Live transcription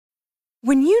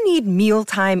When you need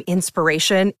mealtime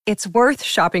inspiration, it's worth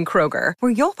shopping Kroger,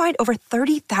 where you'll find over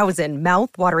 30,000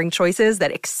 mouth-watering choices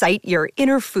that excite your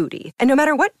inner foodie. And no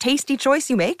matter what tasty choice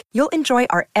you make, you'll enjoy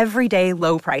our everyday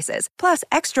low prices, plus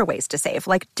extra ways to save,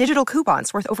 like digital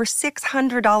coupons worth over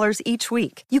 $600 each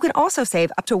week. You can also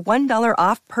save up to $1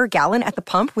 off per gallon at the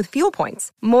pump with fuel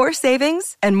points. More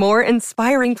savings and more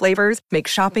inspiring flavors make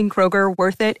shopping Kroger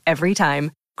worth it every time.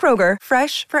 Kroger,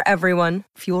 fresh for everyone.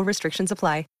 Fuel restrictions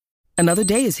apply. Another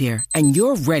day is here, and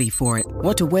you're ready for it.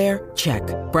 What to wear? Check.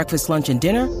 Breakfast, lunch, and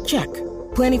dinner? Check.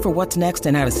 Planning for what's next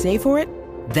and how to save for it?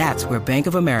 That's where Bank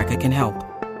of America can help.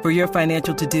 For your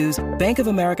financial to-dos, Bank of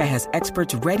America has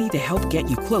experts ready to help get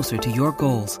you closer to your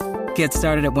goals. Get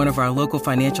started at one of our local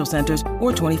financial centers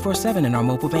or 24/7 in our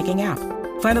mobile banking app.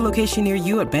 Find a location near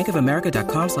you at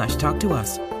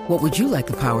bankofamerica.com/talktous. What would you like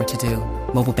the power to do?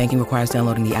 Mobile banking requires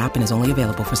downloading the app and is only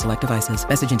available for select devices.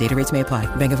 Message and data rates may apply.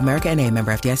 Bank of America N.A.,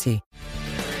 member FDIC.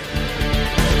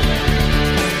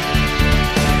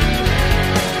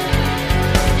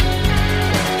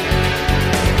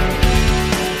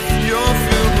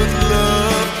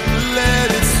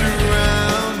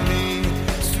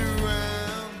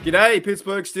 G'day,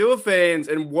 Pittsburgh Steelers fans,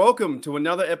 and welcome to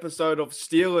another episode of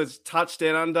Steelers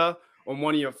Touchdown Under on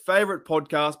one of your favorite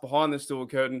podcasts, Behind the Steel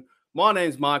Curtain. My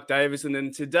name's Mark Davis, and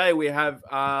then today we have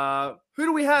who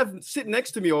do we have sitting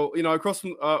next to me, or across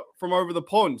from over the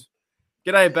pond?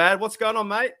 G'day, Bad. What's going on,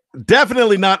 mate?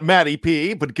 Definitely not Matty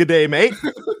P, but g'day, mate.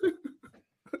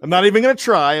 I'm not even going to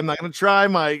try. I'm not going to try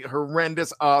my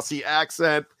horrendous Aussie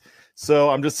accent, so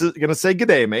I'm just going to say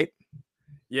g'day, mate.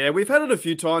 Yeah, we've had it a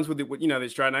few times with the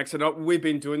Australian accent. We've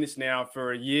been doing this now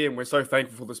for a year, and we're so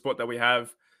thankful for the spot that we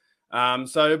have.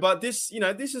 But this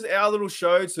is our little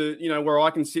show to, where I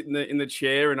can sit in the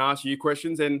chair and ask you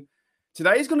questions. And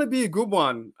today's going to be a good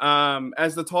one.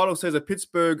 As the title says, a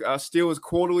Pittsburgh Steelers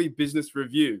quarterly business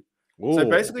review. Ooh. So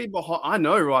basically, I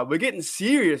know, right? We're getting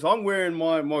serious. I'm wearing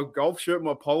my golf shirt,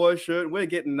 my polo shirt. We're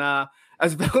getting,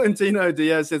 as Valentino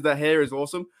Diaz says, the hair is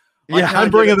awesome. Yeah, I'm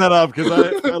bringing that up because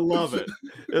I love it.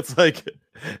 It's like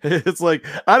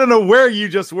I don't know where you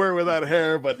just were with that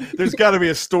hair, but there's got to be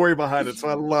a story behind it, so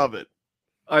I love it.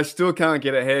 I still can't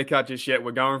get a haircut just yet.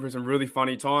 We're going through some really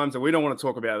funny times, and we don't want to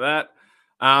talk about that.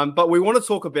 But we want to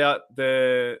talk about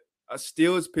the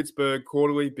Steelers Pittsburgh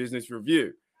quarterly business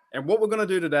review. And what we're going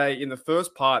to do today in the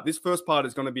first part, this first part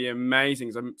is going to be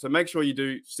amazing. So make sure you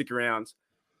do stick around.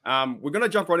 We're going to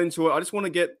jump right into it. I just want to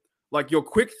get your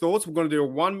quick thoughts. We're going to do a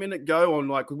 1 minute go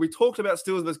on we talked about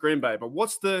Steelers versus Green Bay, but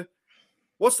what's the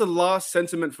last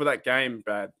sentiment for that game,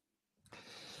 Bad?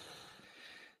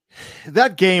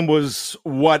 That game was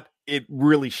what it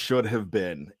really should have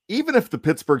been. Even if the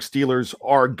Pittsburgh Steelers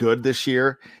are good this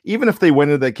year, even if they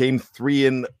went into that game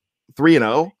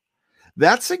 3-0,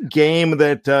 that's a game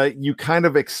that you kind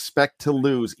of expect to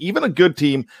lose. Even a good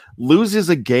team loses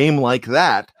a game like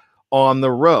that on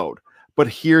the road. But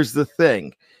here's the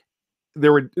thing.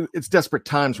 It's desperate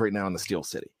times right now in the Steel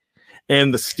City.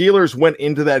 And the Steelers went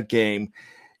into that game,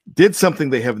 did something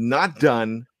they have not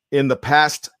done in the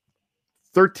past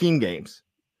 13 games,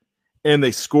 and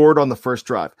they scored on the first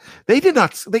drive. They could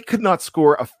not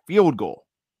score a field goal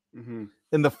in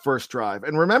the first drive.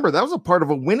 And remember, that was a part of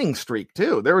a winning streak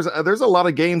too. There's a lot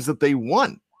of games that they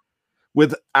won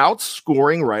without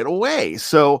scoring right away.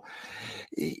 So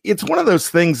it's one of those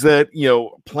things that,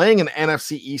 playing an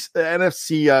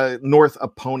NFC North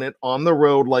opponent on the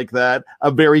road like that, a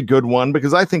very good one,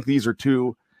 because I think these are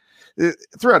two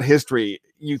throughout history.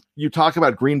 You talk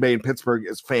about Green Bay and Pittsburgh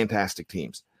as fantastic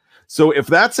teams. So if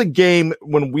that's a game,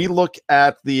 when we look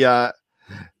at the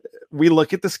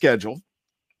schedule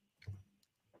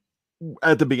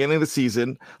at the beginning of the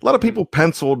season, a lot of people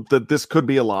penciled that this could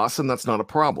be a loss, and that's not a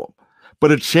problem.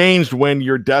 But it changed when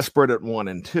you're desperate at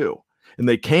 1-2. And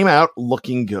they came out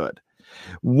looking good.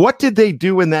 What did they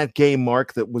do in that game,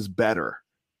 Mark, that was better?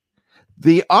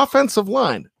 The offensive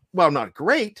line, while not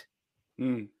great,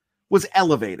 was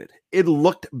elevated. It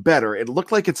looked better. It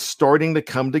looked like it's starting to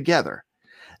come together.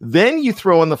 Then you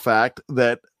throw in the fact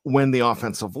that when the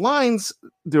offensive line's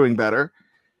doing better,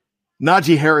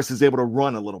 Najee Harris is able to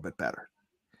run a little bit better.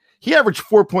 He averaged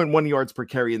 4.1 yards per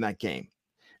carry in that game.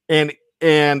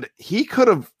 And he could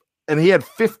have, and he had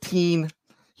 15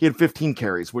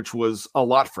 carries, which was a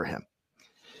lot for him.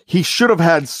 He should have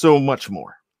had so much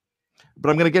more, but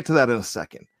I'm going to get to that in a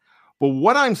second. But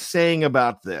what I'm saying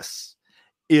about this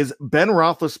is Ben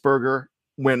Roethlisberger,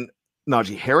 when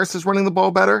Najee Harris is running the ball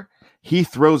better, he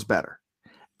throws better.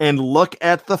 And look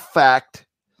at the fact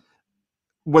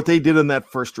what they did in that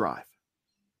first drive.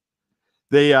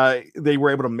 They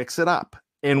were able to mix it up.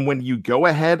 And when you go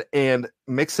ahead and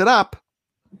mix it up,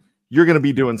 you're going to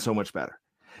be doing so much better.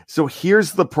 So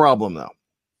here's the problem, though.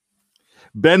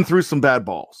 Ben threw some bad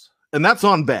balls, and that's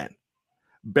on Ben.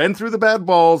 Ben threw the bad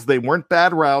balls. They weren't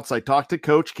bad routes. I talked to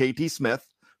Coach KT Smith,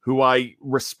 who I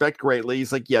respect greatly.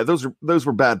 He's like, yeah, those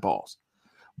were bad balls.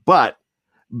 But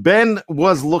Ben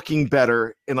was looking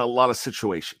better in a lot of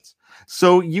situations.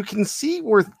 So you can see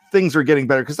where things are getting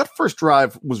better because that first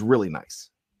drive was really nice.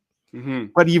 Mm-hmm.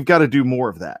 But you've got to do more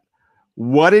of that.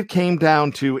 What it came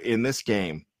down to in this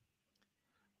game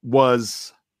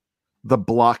was the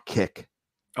block kick.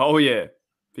 Oh, yeah.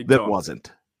 That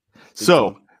wasn't.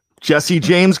 So Jesse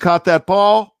James caught that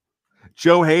ball.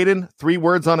 Joe Hayden, 3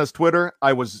 words on his Twitter.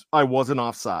 I wasn't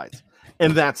offsides.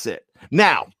 And that's it.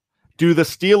 Now, do the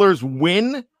Steelers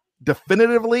win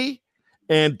definitively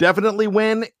and definitely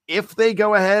win if they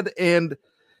go ahead and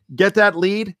get that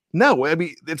lead? No, I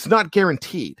mean, it's not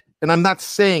guaranteed. And I'm not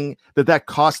saying that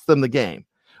cost them the game.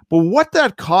 But what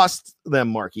that cost them,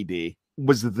 Marky D,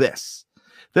 was this.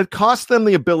 That cost them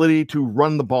the ability to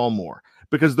run the ball more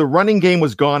because the running game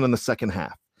was gone in the second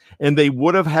half. And they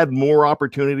would have had more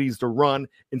opportunities to run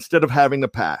instead of having to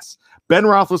pass. Ben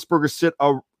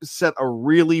Roethlisberger set a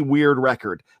really weird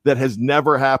record that has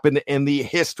never happened in the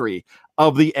history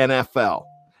of the NFL.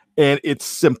 And it's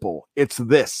simple. It's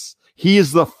this. He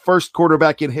is the first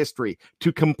quarterback in history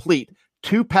to complete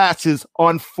 2 passes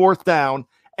on 4th down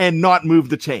and not move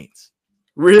the chains.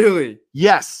 Really?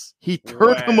 Yes. He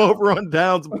turned them over on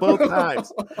downs both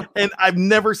times. And I've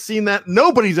never seen that.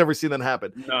 Nobody's ever seen that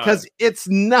happen because it's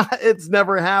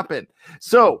never happened.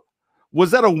 So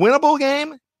was that a winnable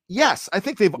game? Yes. I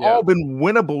think they've all been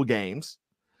winnable games.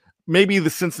 Maybe the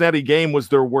Cincinnati game was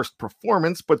their worst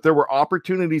performance, but there were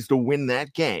opportunities to win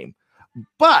that game.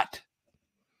 But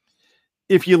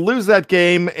if you lose that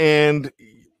game and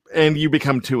you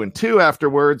become 2-2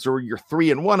 afterwards, or you're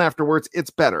 3-1 afterwards, it's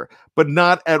better, but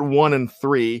not at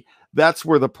 1-3. That's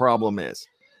where the problem is.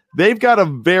 They've got a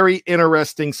very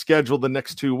interesting schedule the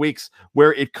next 2 weeks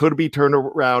where it could be turned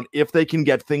around if they can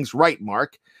get things right,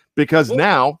 Mark, because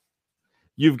now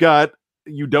you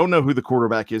don't know who the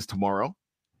quarterback is tomorrow.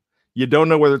 You don't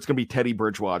know whether it's going to be Teddy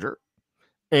Bridgewater,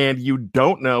 and you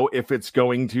don't know if it's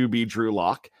going to be Drew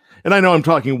Lock. And I know I'm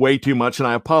talking way too much, and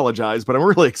I apologize, but I'm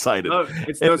really excited. No,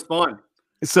 it's fine.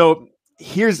 So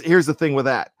here's the thing with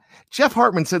that. Jeff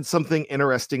Hartman said something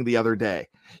interesting the other day.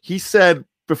 He said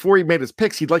before he made his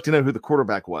picks, he'd like to know who the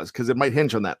quarterback was because it might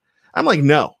hinge on that. I'm like,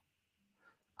 no.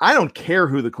 I don't care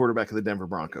who the quarterback of the Denver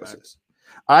Broncos is.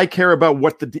 I care about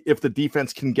if the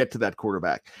defense can get to that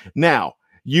quarterback. Now,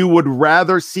 you would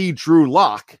rather see Drew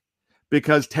Lock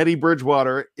because Teddy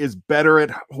Bridgewater is better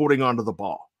at holding onto the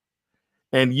ball.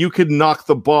 And you could knock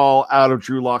the ball out of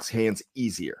Drew Lock's hands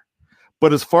easier.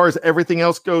 But as far as everything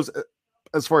else goes,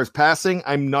 as far as passing,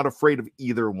 I'm not afraid of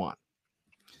either one.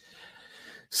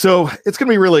 So it's going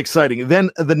to be really exciting. Then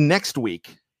the next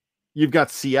week, you've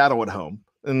got Seattle at home.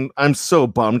 And I'm so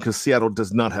bummed because Seattle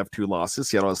does not have 2 losses.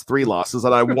 Seattle has 3 losses.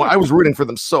 And I was rooting for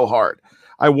them so hard.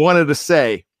 I wanted to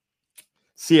say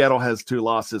Seattle has 2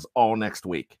 losses all next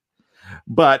week.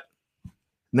 But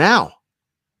now,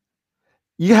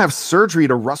 you have surgery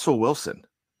to Russell Wilson,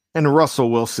 and Russell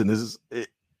Wilson is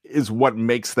what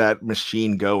makes that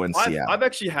machine go in Seattle. I've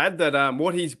actually had that.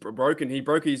 What he's broken, he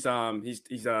broke his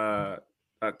tender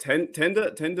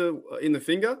in the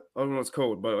finger. I don't know what it's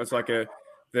called, but it's like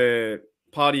the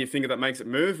part of your finger that makes it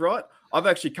move, right? I've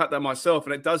actually cut that myself,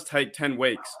 and it does take 10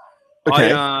 weeks.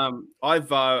 Okay. I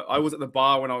was at the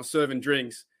bar when I was serving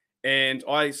drinks, and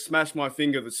I smashed my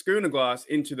finger, the schooner glass,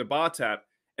 into the bar tap,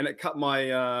 and it cut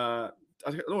my. I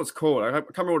don't know what it's called. I can't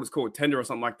remember what it's called, tender or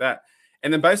something like that.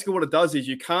 And then basically what it does is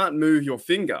you can't move your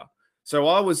finger. So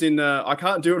I was in. I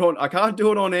can't do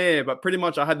it on air, but pretty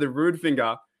much I had the rude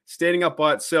finger standing up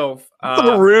by itself.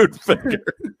 The rude finger.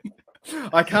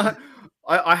 I can't.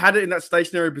 I had it in that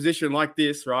stationary position like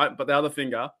this, right? But the other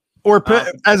finger, or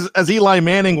as Eli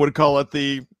Manning would call it,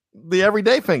 the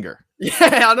everyday finger. Yeah,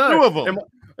 I know. 2 of them.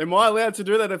 Am I allowed to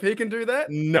do that if he can do that?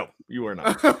 No, you are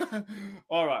not.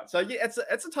 All right. So yeah,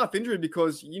 it's a tough injury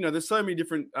because there's so many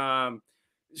different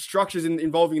structures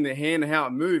involving the hand and how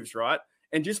it moves, right?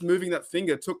 And just moving that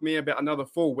finger took me about another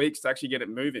 4 weeks to actually get it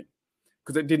moving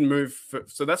because it didn't move.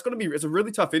 So that's going to be it's a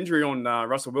really tough injury on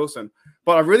Russell Wilson.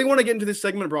 But I really want to get into this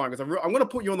segment, Brian, because I'm going to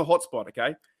put you on the hot spot.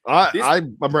 Okay.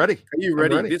 I'm ready. Are you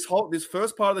ready? This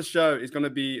first part of the show is going to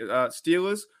be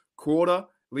Steelers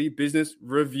quarterly business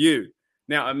review.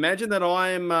 Now, imagine that I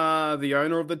am the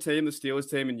owner of the team, the Steelers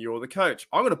team, and you're the coach.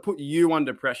 I'm going to put you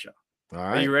under pressure. All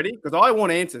right. Are you ready? Because I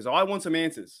want answers. I want some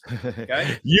answers.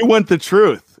 Okay. You want the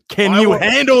truth. Can you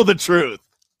handle the truth?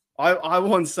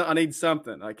 I need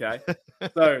something. Okay.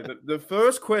 So the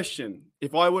first question,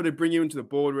 if I were to bring you into the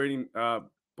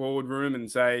boardroom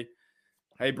and say,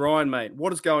 "Hey Brian, mate,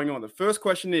 what is going on?" The first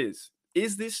question is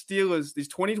this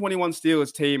 2021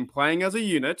 Steelers team playing as a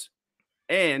unit,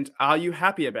 and are you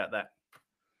happy about that?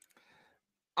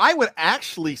 I would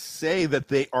actually say that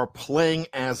they are playing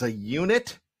as a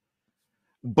unit,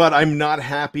 but I'm not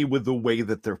happy with the way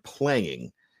that they're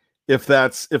playing. If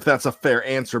that's a fair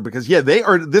answer, because they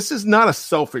are. This is not a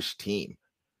selfish team.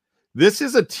 This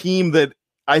is a team that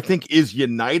I think is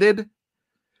united.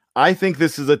 I think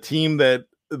this is a team that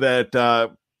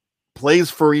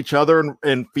plays for each other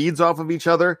and feeds off of each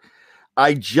other.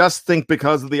 I just think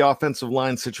because of the offensive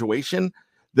line situation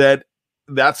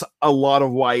that's a lot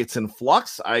of why it's in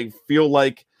flux. I feel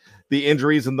like the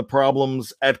injuries and the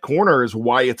problems at corner is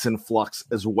why it's in flux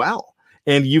as well.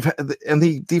 And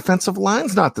the defensive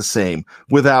line's not the same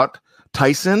without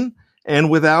Tyson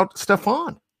and without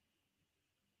Stephon.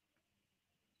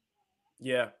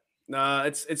 Yeah, no,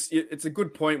 it's a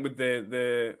good point with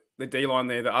the D line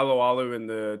there, the Alu and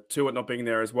the Tuitt not being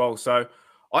there as well. So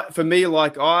for me,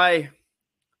 they're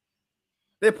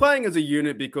playing as a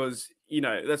unit because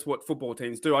that's what football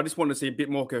teams do. I just want to see a bit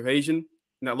more cohesion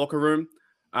in that locker room.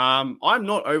 I'm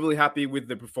not overly happy with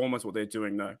the performance what they're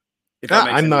doing though.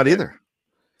 I'm not either.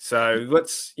 So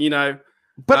let's,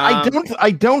 but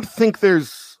I don't think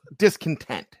there's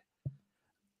discontent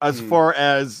as far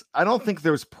as I don't think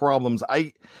there's problems.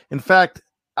 In fact,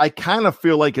 I kind of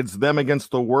feel like it's them against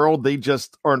the world. They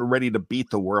just aren't ready to beat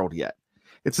the world yet.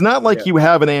 It's not like you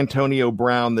have an Antonio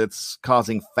Brown that's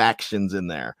causing factions in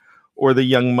there or the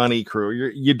Young Money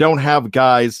crew. You don't have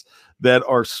guys that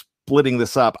are splitting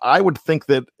this up. I would think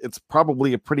that it's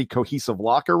probably a pretty cohesive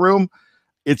locker room.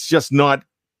 It's just not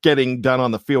getting done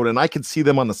on the field, and I can see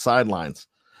them on the sidelines.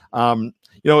 I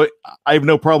have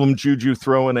no problem Juju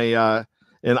throwing an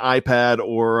iPad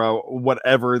or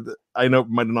whatever. I know it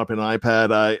might have not been an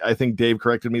iPad. I think Dave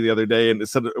corrected me the other day and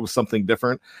said it was something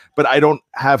different, but I don't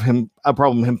have a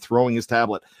problem him throwing his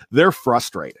tablet. They're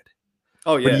frustrated.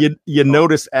 Oh yeah. But you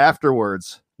notice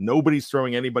afterwards, nobody's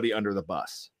throwing anybody under the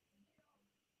bus.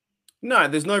 No,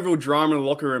 there's no real drama in the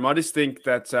locker room. I just think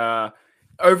that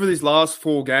over these last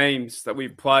 4 games that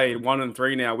we've played, 1 and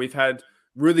 3 now, we've had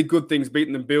really good things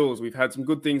beating the Bills. We've had some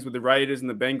good things with the Raiders and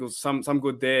the Bengals, some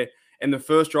good there. And the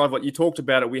first drive, like you talked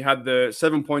about it, we had the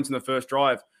 7 points in the first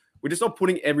drive. We're just not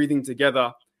putting everything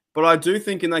together. But I do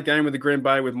think in that game with the Green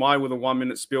Bay, with a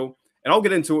 1-minute spill, and I'll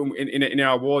get into it in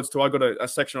our awards too. I got a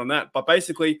section on that. But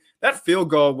basically, that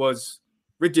field goal was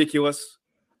ridiculous.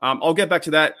 I'll get back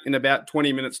to that in about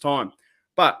 20 minutes' time.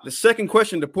 But the second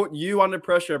question to put you under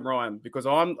pressure, Brian, because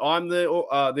I'm the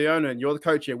owner and you're the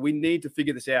coach here. We need to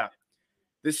figure this out.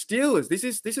 The Steelers. This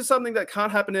is something that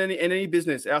can't happen in any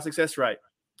business. Our success rate.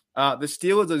 The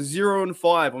Steelers are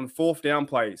 0-5 on 4th down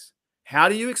plays. How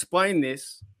do you explain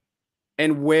this,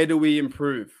 and where do we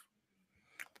improve?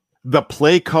 The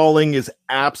play calling is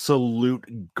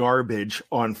absolute garbage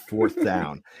on 4th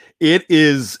down. It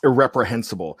is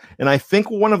irreprehensible. And I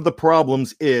think one of the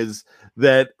problems is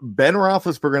that Ben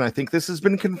Roethlisberger, and I think this has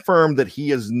been confirmed, that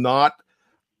he's not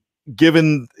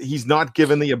given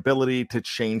the ability to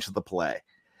change the play.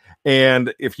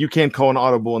 And if you can't call an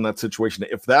audible in that situation,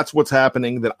 if that's what's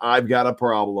happening, then I've got a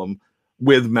problem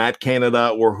with Matt Canada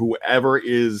or whoever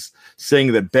is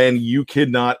saying that, Ben, you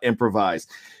cannot improvise.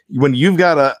 When you've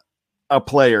got a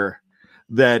player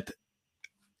that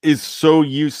is so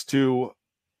used to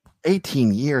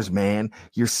 18 years, man,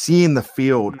 you're seeing the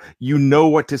field, you know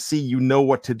what to see, you know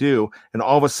what to do, and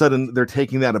all of a sudden they're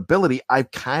taking that ability. I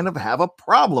kind of have a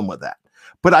problem with that,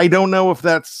 but I don't know if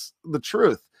that's the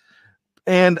truth.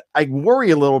 And I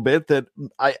worry a little bit that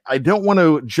I don't want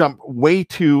to jump way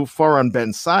too far on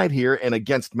Ben's side here and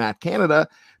against Matt Canada,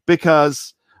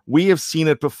 because we have seen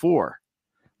it before.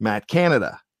 Matt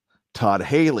Canada, Todd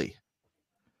Haley,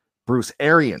 Bruce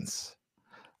Arians,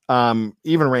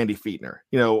 even Randy Fichtner.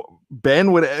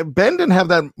 Ben didn't have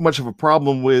that much of a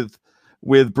problem with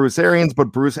Bruce Arians,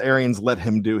 but Bruce Arians let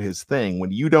him do his thing.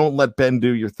 When you don't let Ben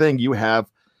do your thing, you have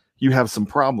some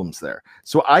problems there.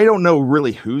 So I don't know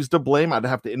really who's to blame. I'd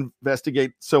have to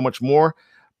investigate so much more,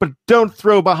 but don't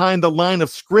throw behind the line of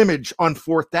scrimmage on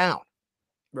 4th down.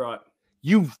 Right.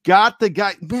 You've got the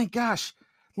guy, man, gosh,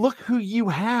 look who you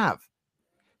have.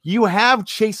 You have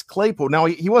Chase Claypool. Now,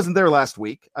 he wasn't there last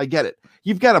week. I get it.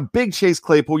 You've got a big Chase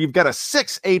Claypool. You've got a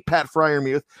 6'8" Pat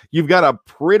Freiermuth. You've got a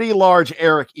pretty large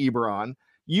Eric Ebron.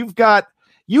 You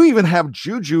even have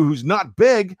Juju, who's not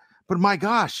big, but my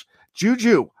gosh,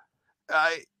 Juju,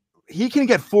 he can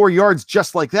get 4 yards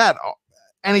just like that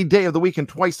any day of the week and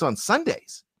twice on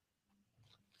Sundays.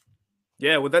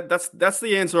 Yeah, well, that's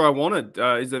the answer I wanted.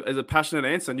 Is a passionate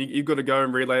answer, and you've got to go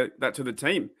and relay that to the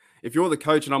team. If you're the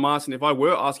coach, and I'm asking, if I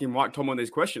were asking Mike Tomlin these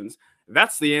questions,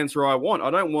 that's the answer I want. I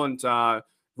don't want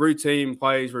routine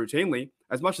plays routinely.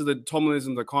 As much as the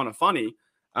Tomlinisms are kind of funny,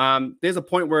 there's a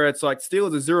point where it's like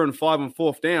Steelers are 0-5 on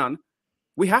fourth down.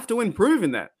 We have to improve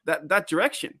in that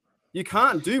direction. You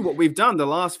can't do what we've done the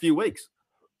last few weeks.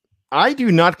 I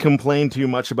do not complain too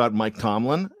much about Mike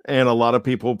Tomlin, and a lot of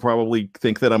people probably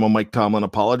think that I'm a Mike Tomlin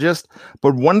apologist.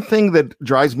 But one thing that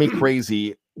drives me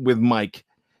crazy with Mike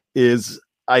is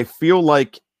I feel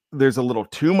like there's a little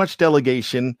too much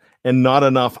delegation and not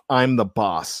enough I'm the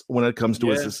boss when it comes to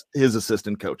his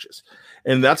assistant coaches.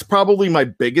 And that's probably my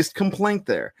biggest complaint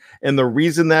there. And the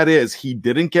reason that is he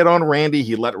didn't get on Randy.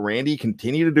 He let Randy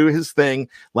continue to do his thing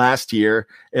last year,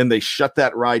 and they shut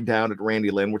that ride down at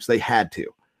Randy Lynn, which they had to.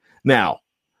 Now,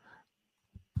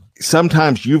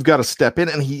 sometimes you've got to step in,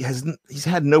 and he's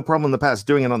had no problem in the past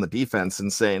doing it on the defense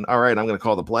and saying, all right, I'm going to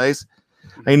call the plays.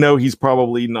 I know he's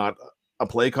probably not a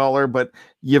play caller, but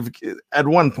at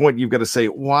one point you've got to say,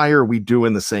 why are we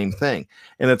doing the same thing?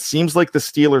 And it seems like the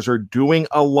Steelers are doing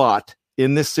a lot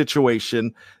in this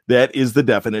situation that is the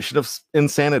definition of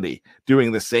insanity,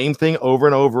 doing the same thing over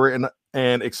and over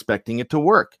and expecting it to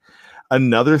work.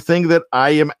 Another thing that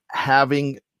I am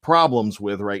having problems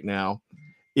with right now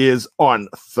is on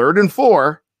 3rd and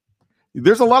 4.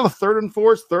 There's a lot of 3rd and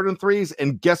 4s, 3rd and 3s,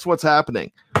 and guess what's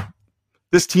happening?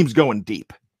 This team's going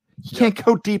deep. You can't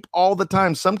go deep all the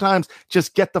time. Sometimes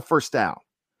just get the first down,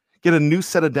 get a new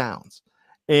set of downs.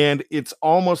 And it's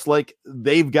almost like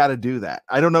they've got to do that.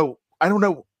 I don't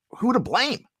know who to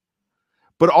blame,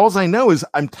 but all I know is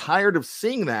I'm tired of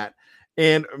seeing that.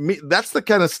 And that's the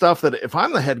kind of stuff that if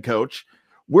I'm the head coach,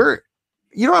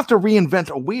 you don't have to reinvent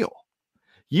a wheel.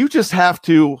 You just have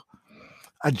to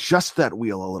adjust that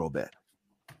wheel a little bit.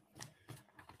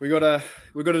 We gotta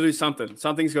do something.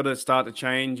 Something's got to start to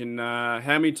change. And how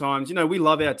many times, we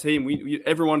love our team.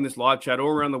 Everyone in this live chat all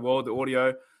around the world, the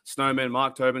audio, Snowman,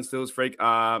 Mark Tobin, Steelers Freak,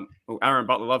 Aaron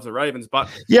Butler loves the Ravens. But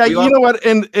yeah, you know what?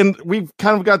 And we've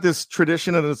kind of got this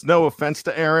tradition, and it's no offense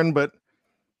to Aaron, but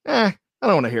I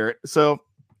don't want to hear it. So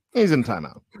he's in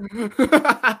timeout.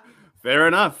 Fair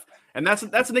enough. And that's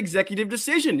an executive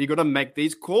decision. You got to make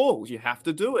these calls. You have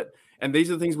to do it. And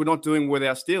these are the things we're not doing with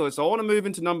our Steelers. So I want to move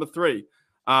into number 3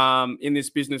 in this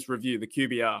business review, the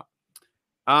QBR.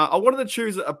 I wanted to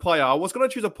choose a player. I was going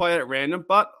to choose a player at random,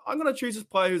 but I'm going to choose a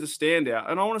player who's a standout,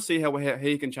 and I want to see how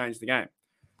he can change the game.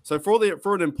 So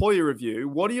for an employee review,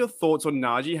 what are your thoughts on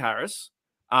Najee Harris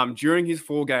during his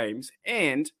 4 games,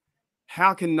 and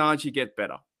how can Najee get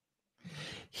better?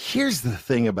 Here's the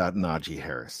thing about Najee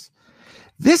Harris.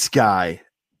 This guy,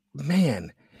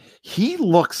 man, he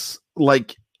looks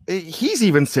like he's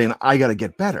even saying, I got to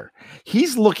get better.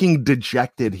 He's looking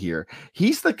dejected here.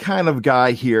 He's the kind of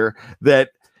guy here that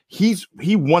he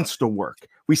wants to work.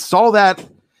 We saw that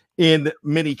in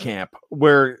minicamp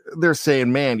where they're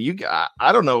saying, man,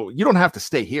 I don't know. You don't have to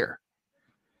stay here.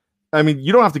 I mean,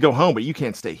 you don't have to go home, but you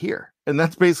can't stay here. And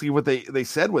that's basically what they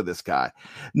said with this guy.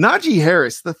 Najee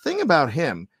Harris, the thing about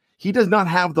him, he does not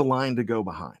have the line to go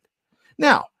behind.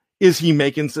 Now, is he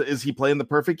playing the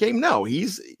perfect game? No,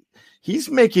 he's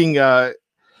making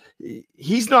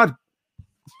he's not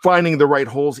finding the right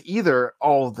holes either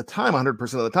all of the time, 100%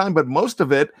 of the time, but most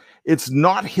of it, it's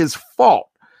not his fault.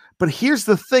 But here's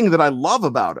the thing that I love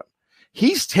about him.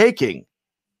 He's taking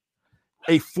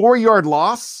a 4-yard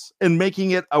loss and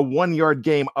making it a 1-yard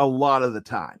game a lot of the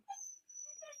time.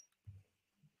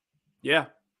 Yeah.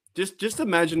 Just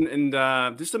imagine,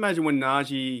 and just imagine when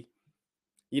Najee,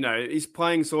 he's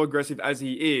playing so aggressive as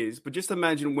he is, but just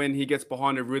imagine when he gets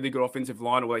behind a really good offensive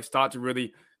line where they start to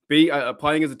really be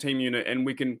playing as a team unit, and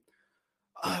we can,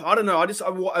 I don't know,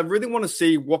 I really want to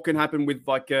see what can happen with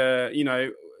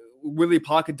Willie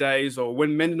Parker days, or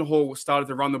when Mendenhall started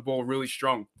to run the ball really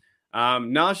strong.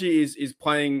 Najee is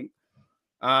playing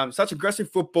such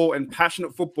aggressive football and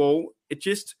passionate football.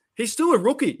 He's still a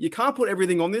rookie. You can't put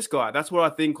everything on this guy. That's what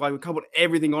I think. Like, we can't put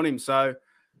everything on him. So,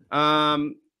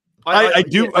 I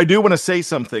do want to say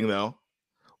something though.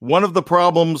 One of the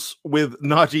problems with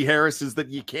Najee Harris is that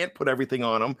you can't put everything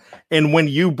on him. And when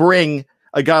you bring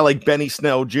a guy like Benny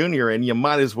Snell Jr. in, you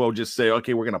might as well just say,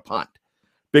 okay, we're going to punt,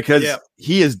 because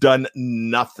he has done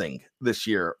nothing this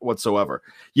year whatsoever.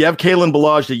 You have Kalen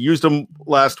Ballage that used him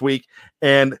last week,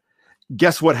 and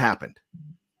guess what happened?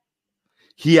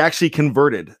 He actually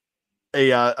converted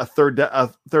a third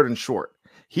and short.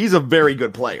 He's a very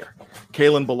good player.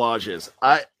 Kalen Ballage is.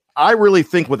 I really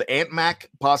think with Ant Mac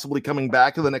possibly coming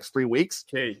back in the next 3 weeks,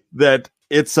 that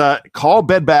it's call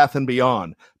Bed Bath &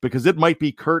 Beyond, because it might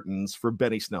be curtains for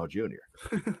Benny Snell Jr.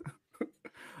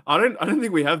 I don't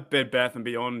think we have Bed Bath and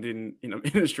Beyond in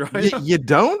Australia. You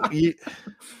don't?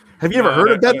 Have you ever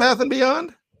heard of Bed Bath and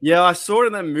Beyond? Yeah, I saw it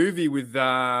in that movie with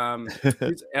Sandler.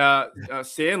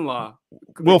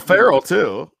 Will Ferrell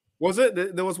too. Was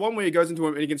it? There was one where he goes into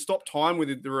and he can stop time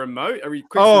with the remote.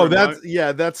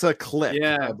 That's a clip.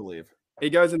 Yeah, I believe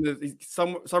he goes into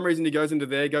some reason he goes into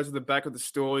there. He goes to the back of the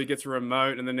store. He gets a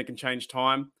remote, and then it can change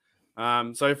time.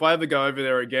 So if I ever go over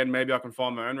there again, maybe I can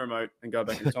find my own remote and go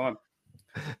back in time.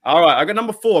 All right, I got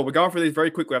number 4. We're going through these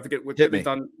very quickly. I have to get this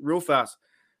done real fast.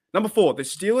 Number 4, the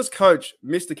Steelers coach,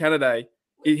 Mr. Kennedy.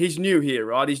 He's new here,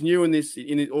 right? He's new in his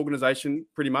organization,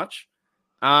 pretty much.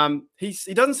 He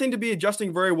doesn't seem to be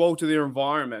adjusting very well to their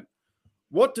environment.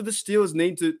 What do the Steelers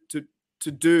need to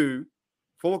do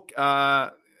for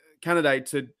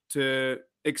Kennedy to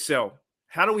excel?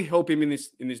 How do we help him in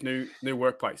this new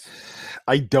workplace?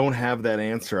 I don't have that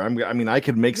answer. I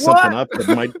could make something up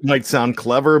that might sound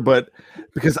clever, but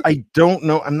because I don't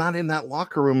know, I'm not in that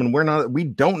locker room, and we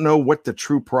don't know what the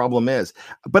true problem is.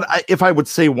 But if I would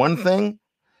say one thing,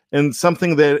 and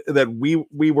something that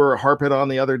we were harping on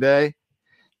the other day,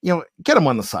 get him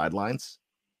on the sidelines.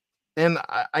 And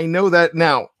I know that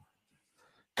now.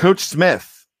 Coach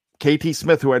Smith, KT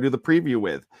Smith, who I do the preview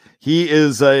with, he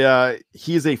is a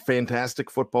fantastic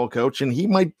football coach, and he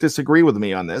might disagree with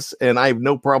me on this, and I have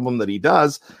no problem that he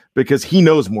does, because he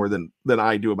knows more than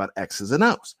I do about X's and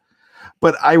O's.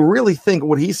 But I really think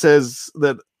what he says,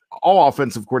 that all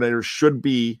offensive coordinators should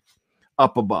be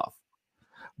up above.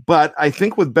 But I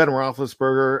think with Ben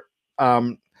Roethlisberger,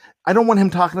 I don't want him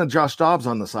talking to Josh Dobbs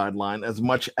on the sideline as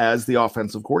much as the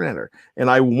offensive coordinator. And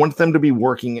I want them to be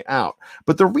working out.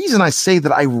 But the reason I say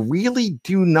that, I really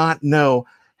do not know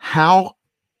how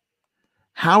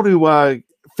to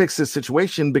fix this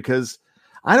situation, because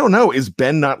I don't know. Is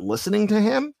Ben not listening to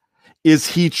him? Is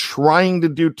he trying to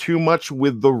do too much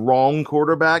with the wrong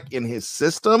quarterback in his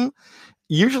system?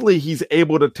 Usually he's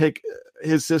able to take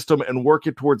his system and work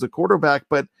it towards a quarterback,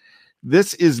 but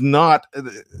this is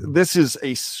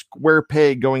a square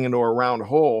peg going into a round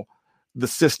hole, the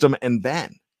system and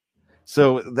Ben.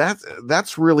 So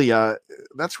that's really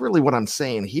what I'm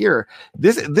saying here.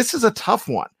 This is a tough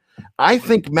one. I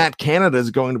think Matt Canada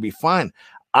is going to be fine.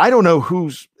 I don't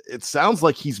know it sounds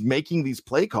like he's making these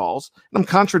play calls. And I'm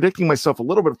contradicting myself a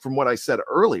little bit from what I said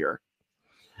earlier,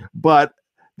 but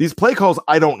these play calls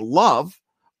I don't love.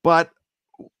 But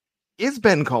is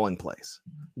Ben calling plays?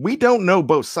 We don't know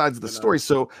both sides of the story,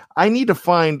 so I need to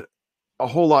find a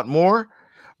whole lot more.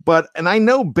 And I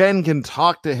know Ben can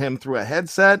talk to him through a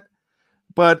headset,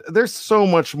 but there's so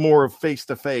much more of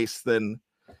face-to-face than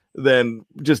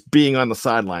just being on the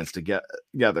sidelines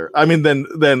together. I mean,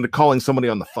 than calling somebody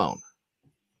on the phone.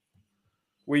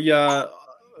 We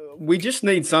just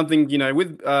need something,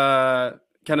 with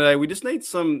Canada. We just need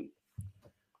some.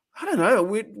 I don't know.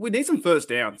 We need some first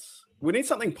downs. We need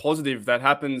something positive that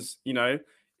happens,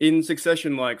 in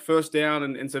succession, like first down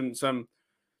and some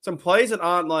plays that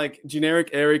aren't like generic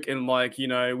Eric and like,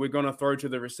 we're going to throw to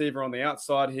the receiver on the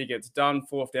outside. He gets done,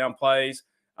 4th down plays.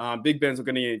 Big Ben's not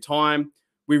going to need time.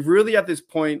 We've really at this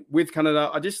point with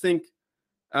Canada, I just think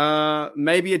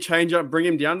maybe a change up, bring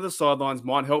him down to the sidelines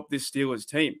might help this Steelers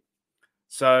team.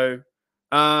 So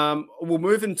we'll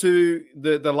move into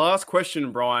the last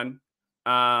question, Brian.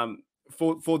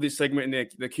 For this segment in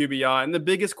the QBR, and the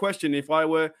biggest question, if I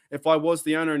was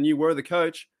the owner and you were the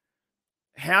coach,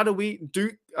 how do we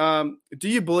do? Do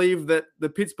you believe that the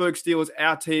Pittsburgh Steelers,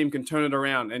 our team, can turn it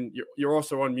around? And you're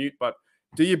also on mute, but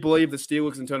do you believe the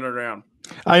Steelers can turn it around?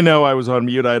 I know I was on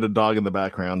mute. I had a dog in the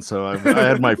background, so I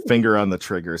had my finger on the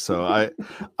trigger, so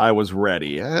I was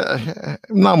ready.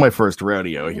 Not my first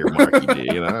rodeo here, Marky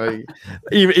D.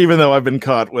 Even though I've been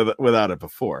caught without it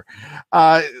before.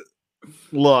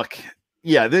 Look,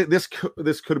 yeah, this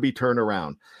could be turned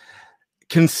around.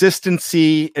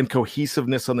 Consistency and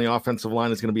cohesiveness on the offensive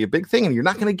line is going to be a big thing, and you're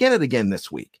not going to get it again this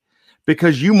week,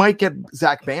 because you might get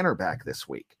Zach Banner back this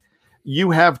week.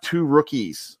 You have 2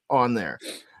 rookies on there.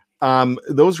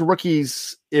 Those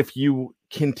rookies, if you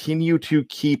continue to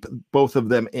keep both of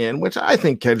them in, which I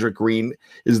think Kendrick Green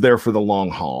is there for the long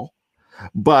haul,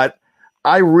 but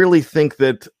I really think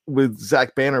that with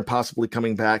Zach Banner possibly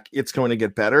coming back, it's going to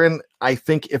get better. And I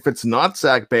think if it's not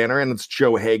Zach Banner and it's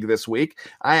Joe Haeg this week,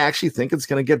 I actually think it's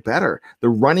going to get better. The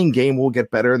running game will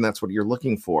get better, and that's what you're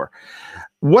looking for.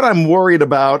 What I'm worried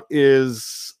about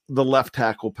is the left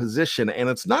tackle position, and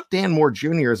it's not Dan Moore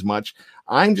Jr. as much.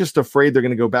 I'm just afraid they're going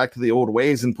to go back to the old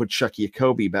ways and put Chucky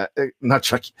Jacoby back. Not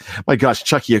Chucky. My gosh,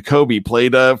 Chucky Jacoby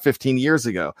played 15 years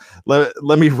ago.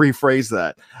 Let me rephrase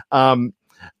that.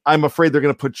 I'm afraid they're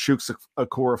going to put Chuks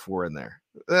Okorafor in there.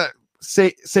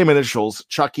 Same initials,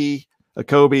 Chucky,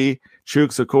 Akobe,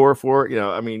 Chooks,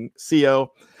 Okorafor,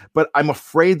 CO. But I'm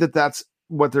afraid that that's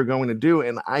what they're going to do.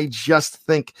 And I just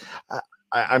think,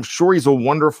 I'm sure he's a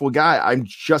wonderful guy. I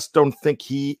just don't think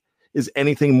he is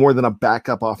anything more than a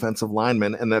backup offensive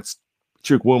lineman, and that's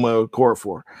Chukwuma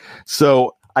Okorafor.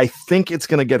 So I think it's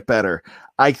going to get better.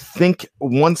 I think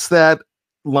once that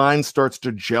line starts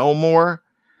to gel more,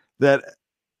 that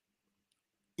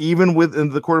even within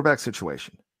the quarterback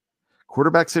situation,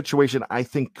 I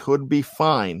think could be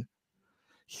fine.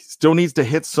 He still needs to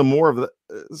hit some more of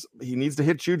he needs to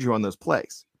hit Juju on those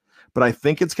plays, but I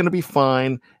think it's going to be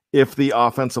fine if the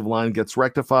offensive line gets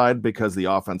rectified, because the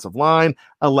offensive line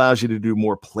allows you to do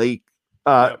more play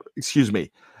action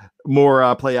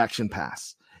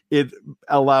pass. It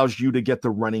allows you to get the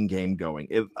running game going.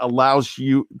 It allows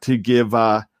you to give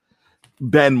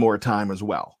Ben more time as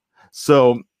well.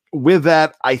 So with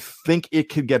that, I think it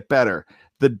could get better.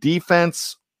 The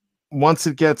defense, once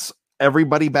it gets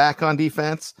everybody back on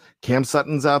defense, Cam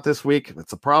Sutton's out this week.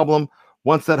 It's a problem.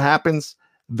 Once that happens,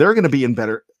 they're going to be in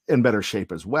better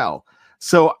shape as well.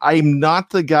 So I'm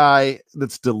not the guy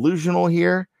that's delusional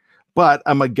here, but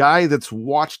I'm a guy that's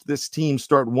watched this team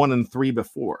start 1-3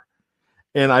 before.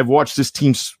 And I've watched this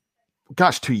team,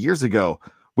 2 years ago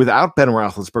without Ben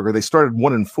Roethlisberger. They started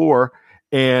 1-4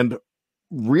 and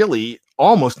really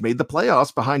almost made the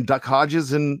playoffs behind Duck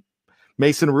Hodges and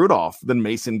Mason Rudolph. Then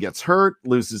Mason gets hurt,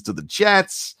 loses to the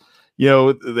Jets.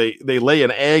 They lay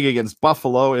an egg against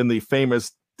Buffalo in the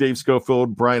famous Dave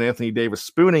Schofield, Brian Anthony Davis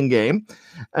spooning game.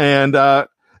 And then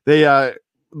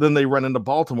they run into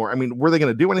Baltimore. I mean, were they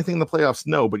going to do anything in the playoffs?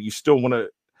 No, but you still want to,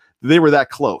 they were that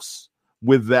close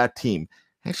with that team.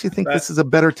 I actually think this is a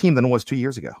better team than it was 2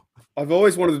 years ago. I've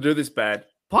always wanted to do this bad.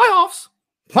 Playoffs.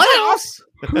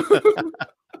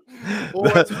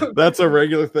 That's a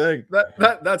regular thing.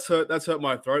 That's hurt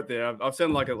my throat there. I've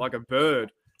sounded like a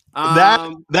bird.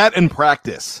 That in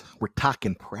practice. We're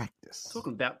talking practice.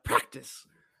 Talking about practice.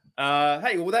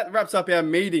 Hey, well, that wraps up our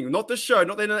meeting. Not the show,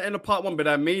 not the end of part one, but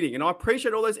our meeting. And I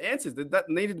appreciate all those answers that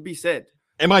needed to be said.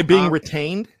 Am I being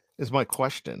retained? Is my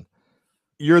question.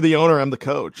 You're the owner. I'm the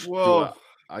coach. Well,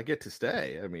 I get to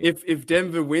stay. I mean, if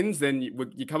Denver wins, then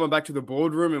you're coming back to the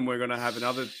boardroom, and we're going to have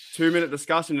another 2-minute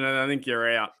discussion, and I think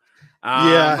you're out.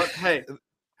 But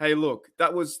hey, look,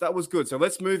 that was good. So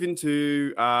let's move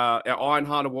into our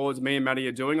Ironheart Awards. Me and Maddie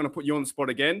are doing. I'm going to put you on the spot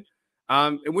again.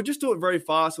 And we'll just do it very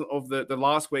fast of the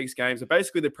last week's game. So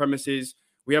basically the premise is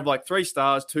we have like 3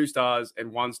 stars, 2 stars,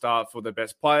 and 1 star for the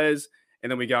best players. And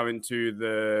then we go into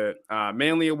the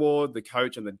Manly Award, the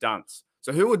coach, and the dunce.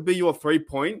 So who would be your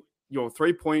 3-point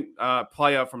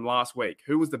player from last week?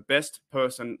 Who was the best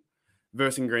person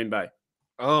versus Green Bay?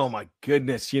 Oh my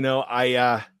goodness.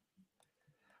 I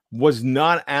was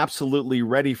not absolutely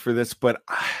ready for this, but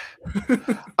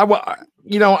I'm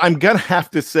going to have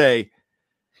to say,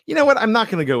 you know what? I'm not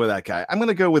going to go with that guy. I'm going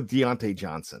to go with Deontay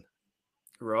Johnson.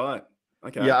 Right.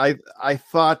 Okay. Yeah, I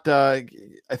thought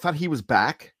he was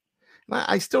back.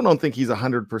 I still don't think he's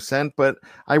 100%, but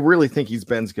I really think he's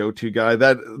Ben's go-to guy.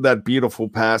 That beautiful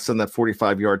pass and that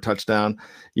 45-yard touchdown,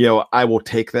 I will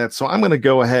take that. So I'm going to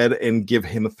go ahead and give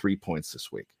him 3 points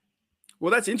this week. Well,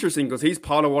 that's interesting because he's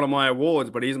part of one of my awards,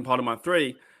 but he isn't part of my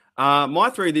 3. My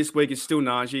 3 this week is still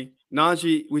Najee.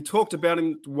 Najee, we talked about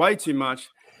him way too much.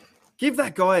 Give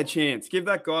that guy a chance. Give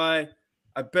that guy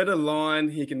a better line.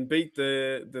 He can beat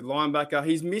the linebacker.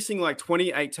 He's missing like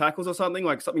 28 tackles or something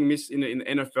missed in the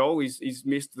NFL. He's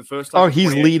missed the first time. Oh,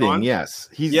 he's leading. times. Yes.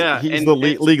 He's the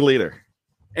league leader.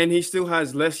 And he still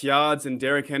has less yards than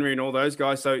Derrick Henry and all those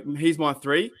guys. So he's my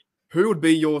 3. Who would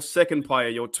be your second player,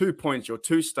 your 2 points, your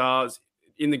 2 stars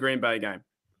in the Green Bay game?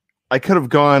 I could have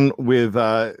gone with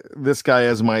this guy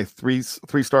as my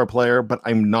 3-star player, but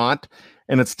I'm not.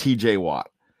 And it's TJ Watt.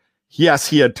 Yes,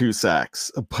 he had 2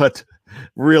 sacks, but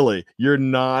really, you're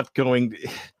not going.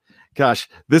 Gosh,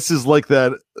 this is like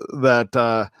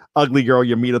that ugly girl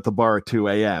you meet at the bar at 2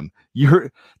 a.m.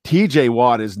 TJ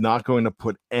Watt is not going to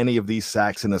put any of these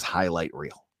sacks in his highlight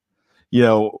reel.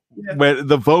 When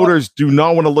the voters do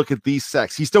not want to look at these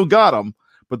sacks. He still got them,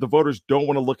 but the voters don't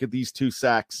want to look at these 2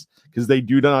 sacks because they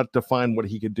do not define what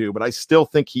he could do. But I still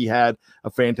think he had a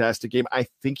fantastic game. I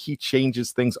think he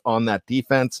changes things on that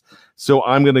defense. So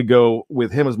I'm going to go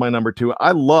with him as my number 2.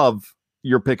 I love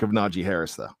your pick of Najee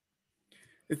Harris, though.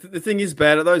 The thing is,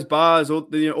 bad at those bars, all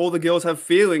the girls have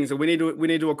feelings, and we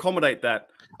need to accommodate that.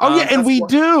 Oh yeah, and we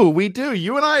do.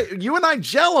 You and I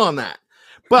gel on that.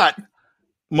 But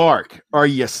Mark, are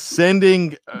you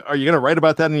going to write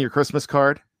about that in your Christmas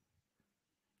card?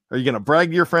 Are you going to brag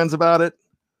to your friends about it?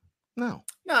 No,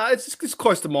 it's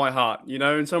close to my heart,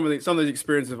 and some of these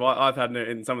experiences I've had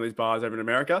in some of these bars over in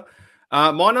America.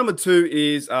 My number 2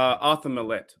 is Arthur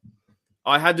Millette.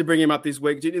 I had to bring him up this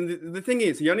week. And the thing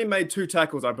is, he only made 2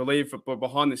 tackles, I believe, for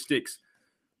behind the sticks.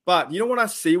 But you know what I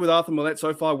see with Arthur Millette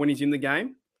so far when he's in the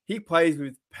game? He plays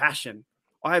with passion.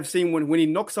 I have seen when he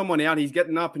knocks someone out, he's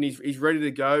getting up and he's ready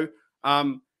to go.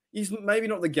 He's maybe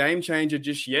not the game changer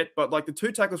just yet, but like the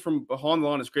 2 tackles from behind the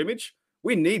line of scrimmage,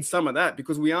 we need some of that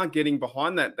because we aren't getting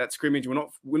behind that scrimmage.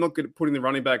 We're not good at putting the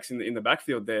running backs in the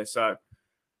backfield there. So,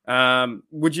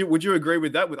 would you agree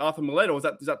with that with Arthur Millette, or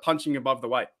is that punching above the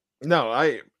weight? No,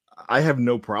 I have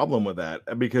no problem with that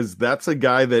because that's a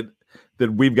guy that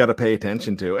we've got to pay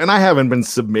attention to. And I haven't been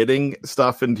submitting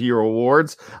stuff into your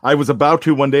awards. I was about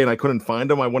to one day and I couldn't find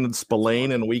him. I wanted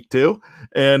Spillane in week 2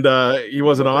 and he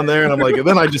wasn't on there. And I'm like, and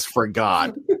then I just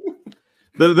forgot.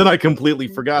 Then I completely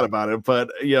forgot about it. But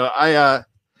I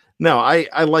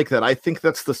like that. I think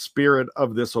that's the spirit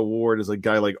of this award is a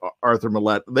guy like Arthur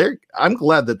Millette. I'm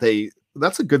glad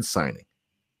that's a good signing.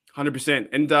 100%.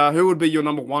 And who would be your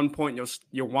number 1 point,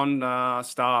 your one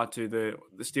star to the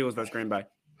Steelers versus Green Bay?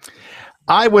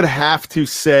 I would have to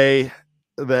say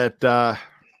that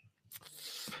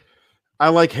I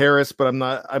like Harris, but I'm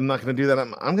not going to do that.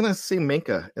 I'm going to see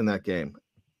Minkah in that game.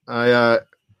 I'm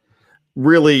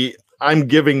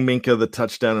giving Minkah the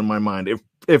touchdown in my mind.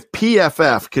 If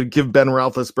PFF could give Ben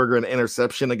Roethlisberger an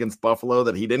interception against Buffalo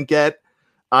that he didn't get,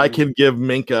 I could give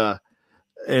Minkah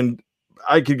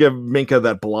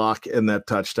that block and that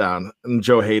touchdown and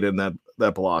Joe Hayden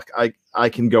that block. I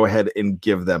can go ahead and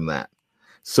give them that.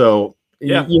 So,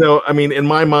 yeah. In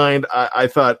my mind, I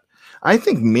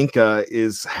think Minkah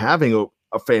is having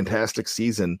a fantastic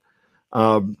season.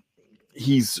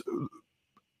 He's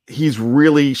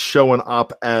really showing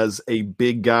up as a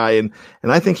big guy. And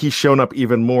I think he's shown up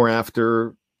even more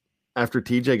after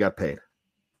TJ got paid.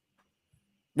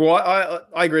 Well,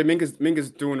 I agree. Minka's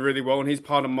doing really well, and he's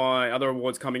part of my other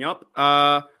awards coming up.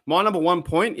 My number 1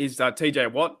 point is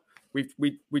TJ Watt.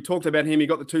 We talked about him. He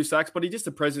got the 2 sacks, but he's just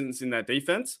a presence in that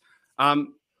defense.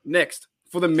 Next,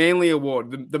 for the Manly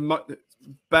Award,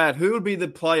 who would be the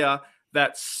player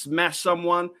that smashed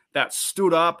someone, that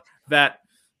stood up, that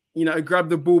grabbed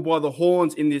the bull by the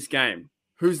horns in this game?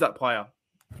 Who's that player?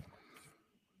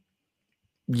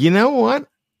 You know what?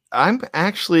 I'm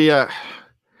actually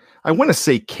I want to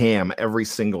say Cam every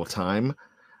single time.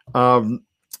 I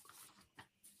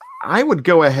would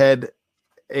go ahead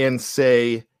and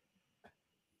say,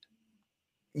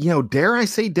 dare I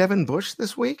say Devin Bush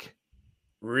this week?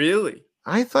 Really?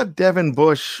 I thought Devin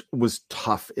Bush was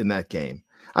tough in that game.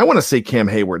 I want to say Cam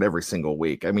Hayward every single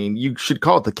week. I mean, you should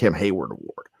call it the Cam Hayward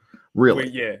Award, really.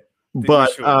 Well, yeah.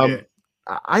 But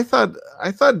I thought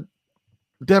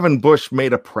Devin Bush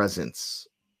made a presence,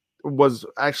 was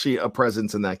actually a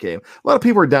presence in that game. A lot of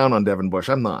people are down on Devin Bush.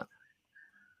 I'm not.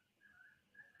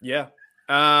 Yeah.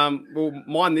 Well,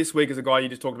 mine this week is a guy you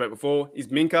just talked about before, is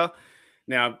Minkah.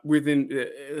 Now, within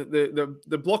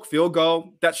the block field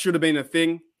goal, that should have been a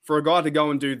thing for a guy to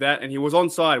go and do that, and he was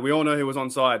onside. We all know he was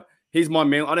onside. He's my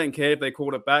man. I don't care if they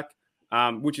called it back,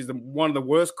 which is one of the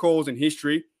worst calls in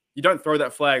history. You don't throw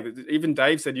that flag. Even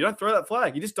Dave said, you don't throw that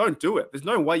flag. You just don't do it. There's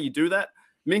no way you do that.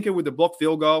 Minkah with the block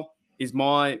field goal is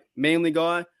my Manly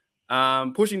guy.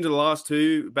 Pushing to the last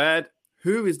 2, bad.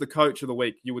 Who is the coach of the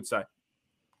week, you would say?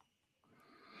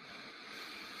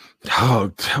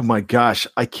 Oh my gosh.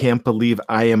 I can't believe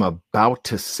I am about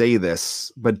to say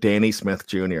this, but Danny Smith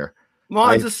Jr.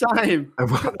 Mine's the same.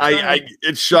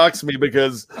 It shocks me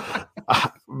because,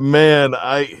 man,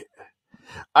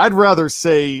 I'd rather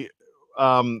say,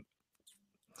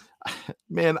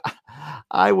 man,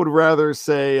 I would rather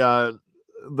say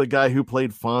the guy who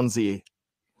played Fonzie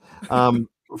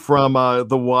from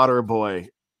The Water Boy,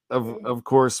 of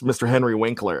course, Mr. Henry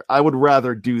Winkler. I would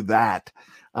rather do that.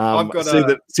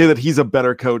 Say that he's a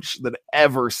better coach than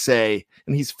ever say,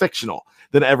 and he's fictional,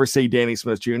 than ever say Danny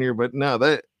Smith Jr. But no,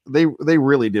 they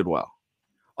really did well.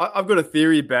 I've got a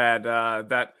theory,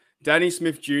 that Danny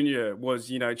Smith Jr.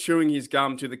 was, chewing his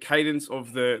gum to the cadence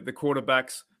of the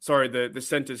quarterbacks, the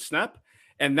center's snap.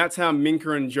 And that's how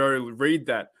Minkah and Joe read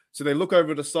that. So they look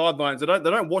over the sidelines. They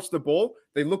don't watch the ball.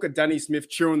 They look at Danny Smith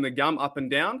chewing the gum up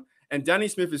and down. And Danny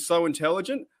Smith is so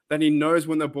intelligent that he knows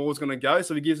when the ball is going to go.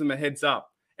 So he gives them a heads up.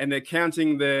 And they're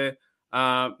counting the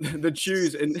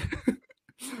chews. And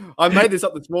I made this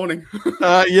up this morning.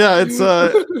 Yeah, it's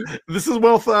this is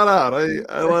well thought out.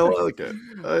 I like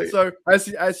it. So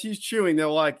as he's chewing, they're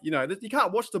like, you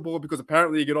can't watch the ball because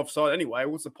apparently you get offside anyway.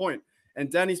 What's the point? And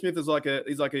Danny Smith is like a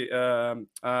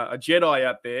Jedi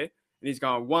out there, and he's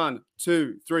going 1,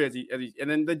 2, 3 as he and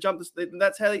then they jump.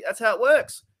 That's how it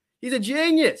works. He's a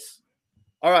genius.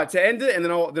 All right, to end it, and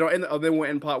then we'll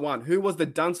end part one. Who was the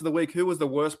dunce of the week? Who was the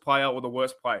worst player or the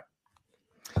worst play?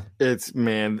 It's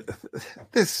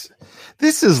this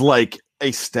is like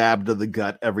a stab to the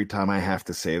gut every time I have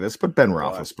to say this, but Ben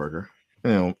Roethlisberger,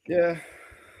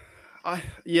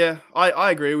 Yeah,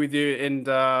 I agree with you. And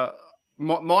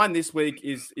mine this week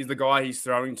is the guy he's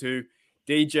throwing to,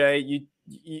 DJ.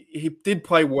 He did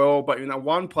play well, but in that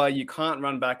one play, you can't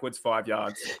run backwards 5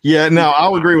 yards. Yeah, no,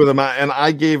 I'll agree with him. And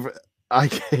I gave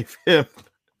him.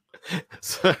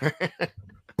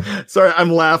 Sorry,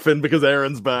 I'm laughing because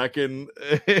Aaron's back, and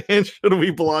should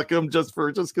we block him just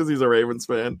because he's a Ravens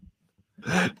fan?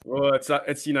 Well,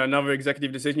 it's another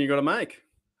executive decision you got to make.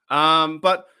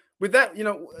 But with that,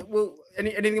 we'll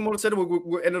anything more to say?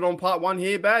 We'll end it on part one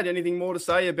here. Bad. Anything more to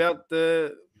say about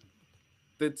the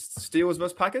Steelers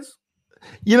versus Packers?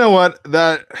 You know what?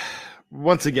 That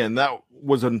once again, that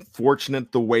was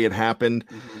unfortunate the way it happened.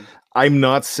 Mm-hmm. I'm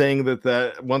not saying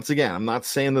that once again, I'm not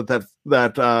saying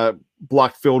that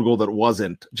blocked field goal that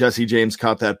wasn't. Jesse James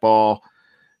caught that ball.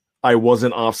 I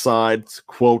wasn't offside.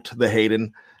 Quote the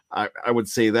Hayden. I would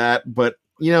say that, but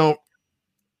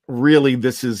really,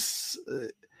 that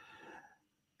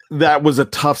was a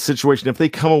tough situation. If they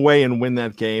come away and win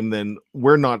that game, then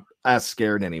we're not as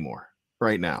scared anymore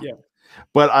right now. Yeah.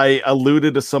 But I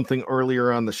alluded to something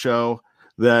earlier on the show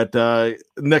that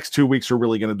next 2 weeks are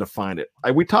really going to define it.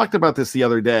 We talked about this the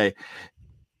other day.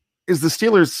 Is the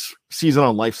Steelers season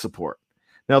on life support?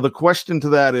 Now, the question to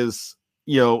that is,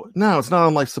 no, it's not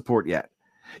on life support yet.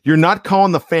 You're not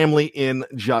calling the family in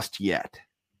just yet.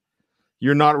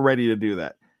 You're not ready to do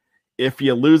that. If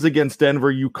you lose against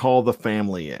Denver, you call the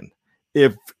family in.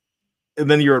 And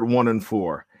then you're at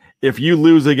 1-4. If you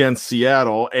lose against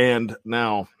Seattle and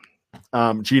now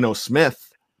Geno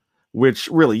Smith, which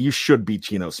really you should beat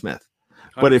Geno Smith.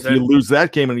 100%. But if you lose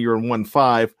that game and you're in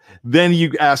 1-5, then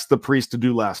you ask the priest to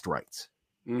do last rites.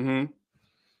 Mm-hmm.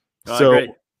 So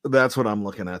that's what I'm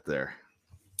looking at there.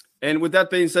 And with that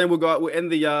being said, we'll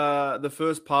end the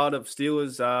first part of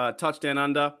Steelers Touchdown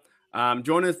Under.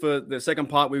 Join us for the second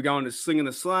part. We're going to Slinging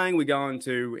the Slang. We're going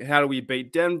to how do we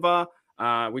beat Denver.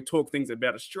 We talk things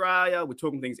about Australia. We're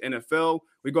talking things NFL.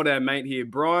 We've got our mate here,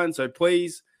 Brian. So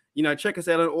please, check us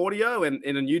out on audio and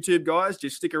on YouTube, guys.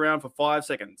 Just stick around for 5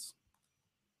 seconds.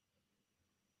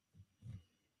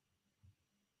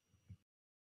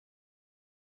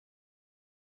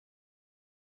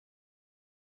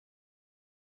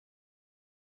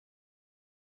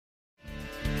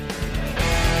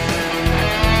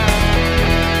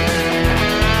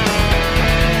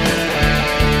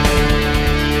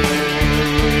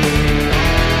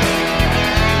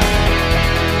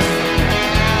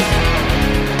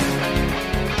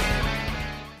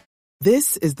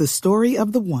 This is the story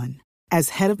of the one. As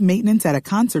head of maintenance at a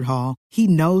concert hall, he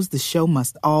knows the show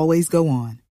must always go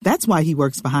on. That's why he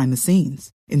works behind the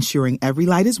scenes, ensuring every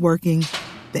light is working,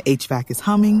 the HVAC is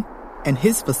humming, and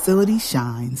his facility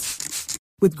shines.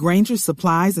 With Grainger's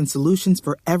supplies and solutions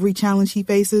for every challenge he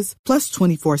faces, plus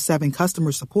 24/7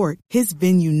 customer support, his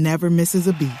venue never misses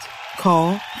a beat.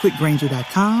 Call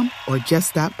quickgrainger.com or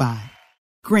just stop by.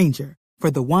 Grainger,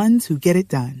 for the ones who get it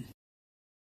done.